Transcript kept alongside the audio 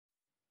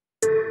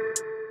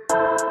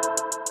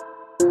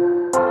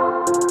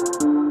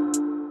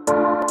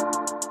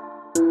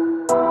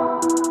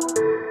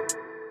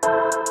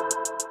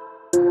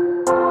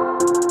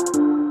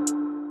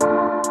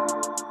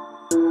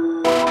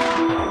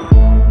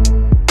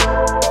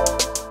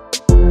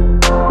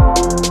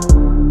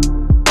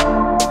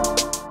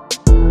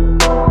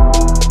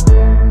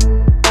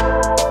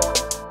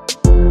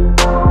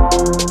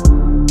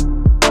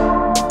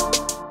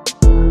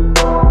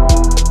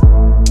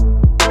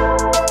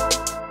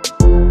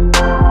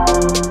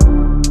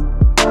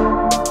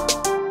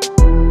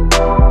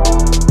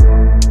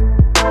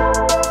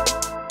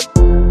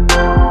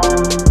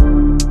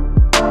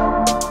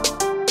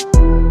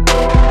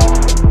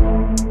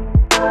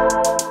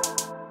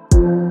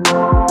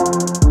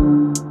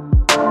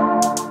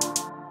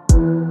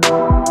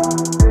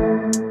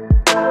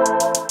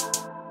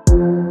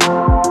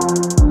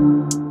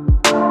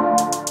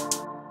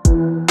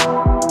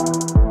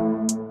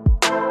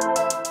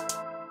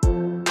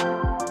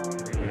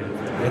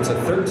It's a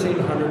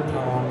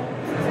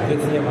 1,300-pound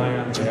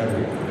lithium-ion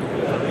battery.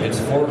 It's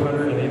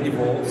 480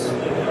 volts,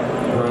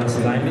 runs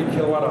 90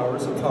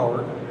 kilowatt-hours of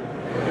power,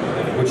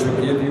 which will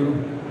give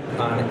you,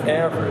 on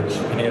average,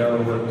 an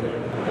 8-hour workday.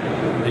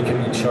 It can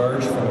be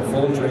charged from a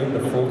full drain to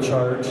full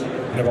charge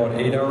in about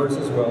 8 hours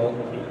as well,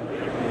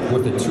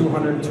 with a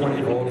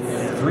 220-volt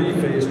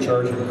 3-phase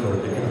charging cord.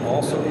 It can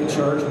also be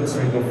charged in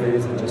single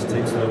phase. It just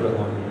takes a little bit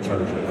longer to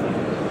charge it.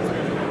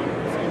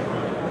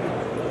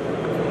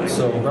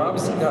 So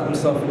Rob's got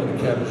himself into the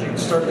cabin. He didn't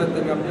start that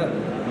thing up yet.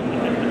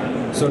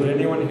 So did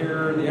anyone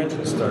hear the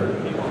engine start?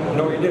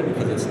 No, you didn't,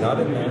 because it's not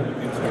in there.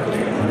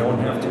 You don't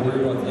have to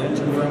worry about the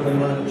engine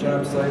rumbling on the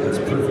job site. It's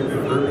perfect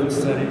for urban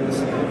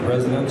settings,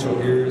 residential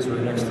areas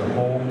right next to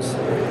homes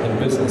and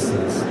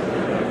businesses.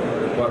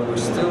 But we're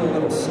still a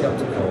little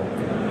skeptical.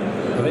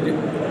 They do.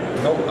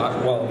 No,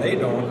 well, they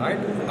don't.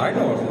 I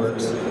know it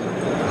works.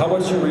 How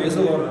about you raise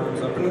the loader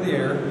arms up into the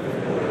air?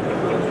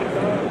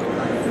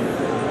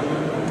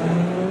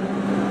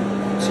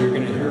 So you're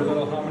going to hear a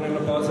little humming and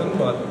a buzzing,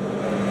 but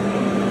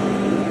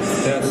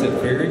that's it.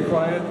 Very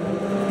quiet.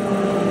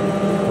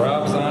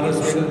 Rob's on his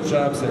way to the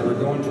job site. We're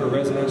going to a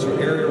residential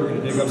area. We're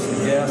going to dig up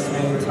some gas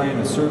main, tie in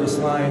a service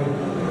line.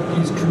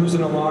 He's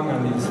cruising along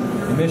on these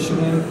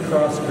Michelin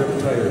cross grip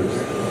tires.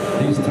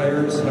 These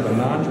tires have a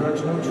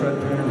non-directional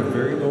tread pattern with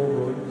very low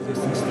road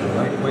resistance. They're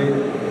lightweight,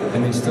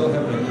 and they still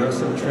have an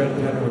aggressive tread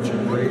pattern, which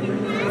are great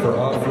for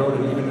off-road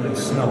and even in the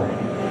snow.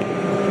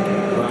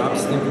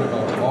 Rob's thinking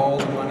about all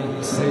the money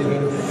he's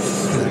saving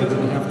because he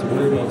doesn't have to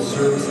worry about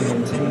servicing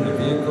and maintaining the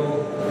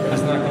vehicle.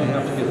 He's not going to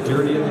have to get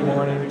dirty in the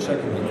morning,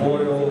 checking the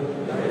oil,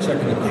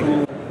 checking the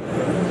fuel.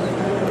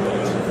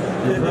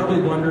 You're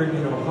probably wondering,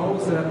 how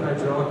is that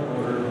hydraulic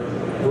motor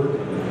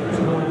working? There's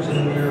no engine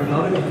in there.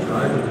 How did he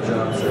drive to the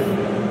job site?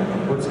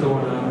 What's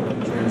going on with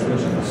the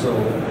transmission? So,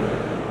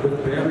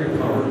 with battery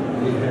power,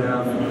 we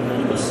have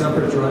a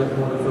separate drive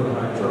motor for the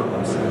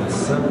hydraulics and a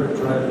separate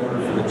drive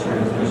motor for the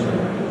transmission.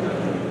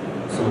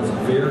 So it's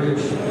very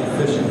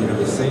efficient. You have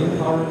the same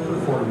power and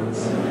performance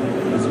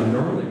as you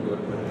normally would,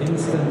 but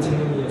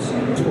instantaneous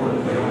torque.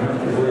 You don't have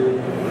to wait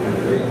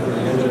for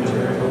the engine to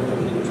ramp up the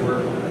peak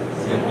torque.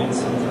 You get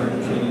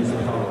instantaneous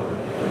power.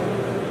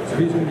 So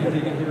he's going to be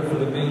digging here for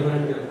the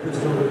mainline. We've got Chris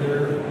over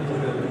here. He's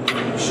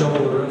going to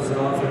shovel the rest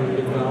off when we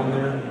get down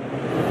there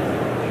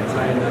and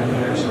tie in that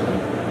connection.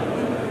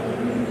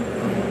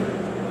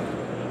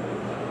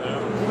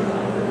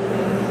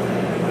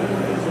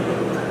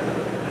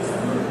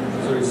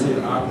 So you see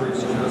it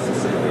operates just the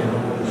same way a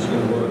normal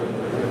machine would.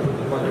 Put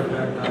the bucket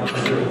back down,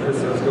 see what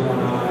Chris has going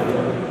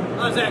on.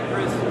 How's that,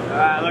 Chris?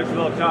 It looks a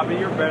little choppy.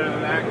 You're better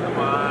than that. Come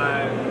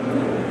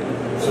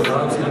on. So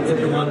Rob's going to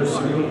take another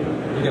scoop.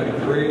 You got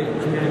great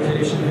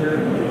communication here.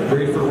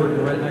 Great for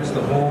working right next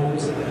to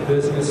homes,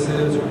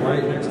 businesses,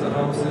 right next to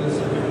houses.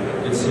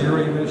 It's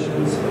zero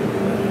emissions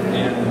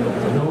and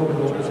no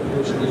noise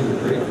pollution either.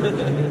 Great for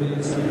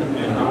communities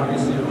and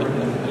obviously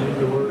running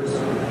indoors.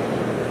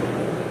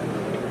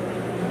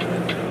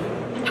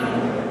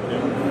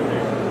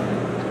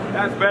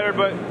 That's better,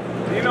 but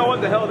do you know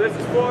what the hell this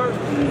is for?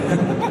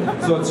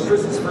 So it's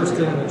Chris's first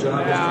day on the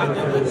job. He's trying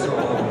to figure this all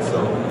out. So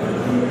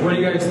what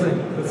do you guys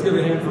think? Let's give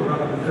a hand for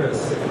Rob and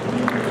Chris.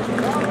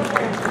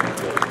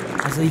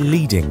 As a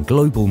leading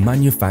global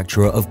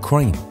manufacturer of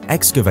crane,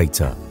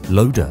 excavator,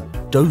 loader,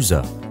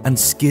 dozer, and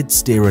skid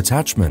steer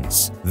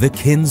attachments, the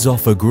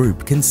Kinshofer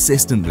Group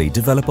consistently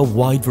develop a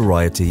wide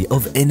variety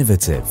of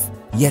innovative,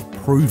 yet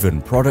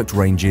proven product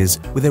ranges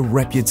with a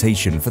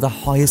reputation for the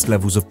highest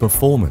levels of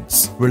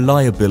performance,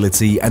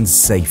 reliability, and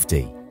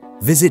safety.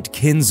 Visit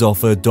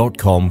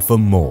kinshofer.com for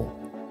more.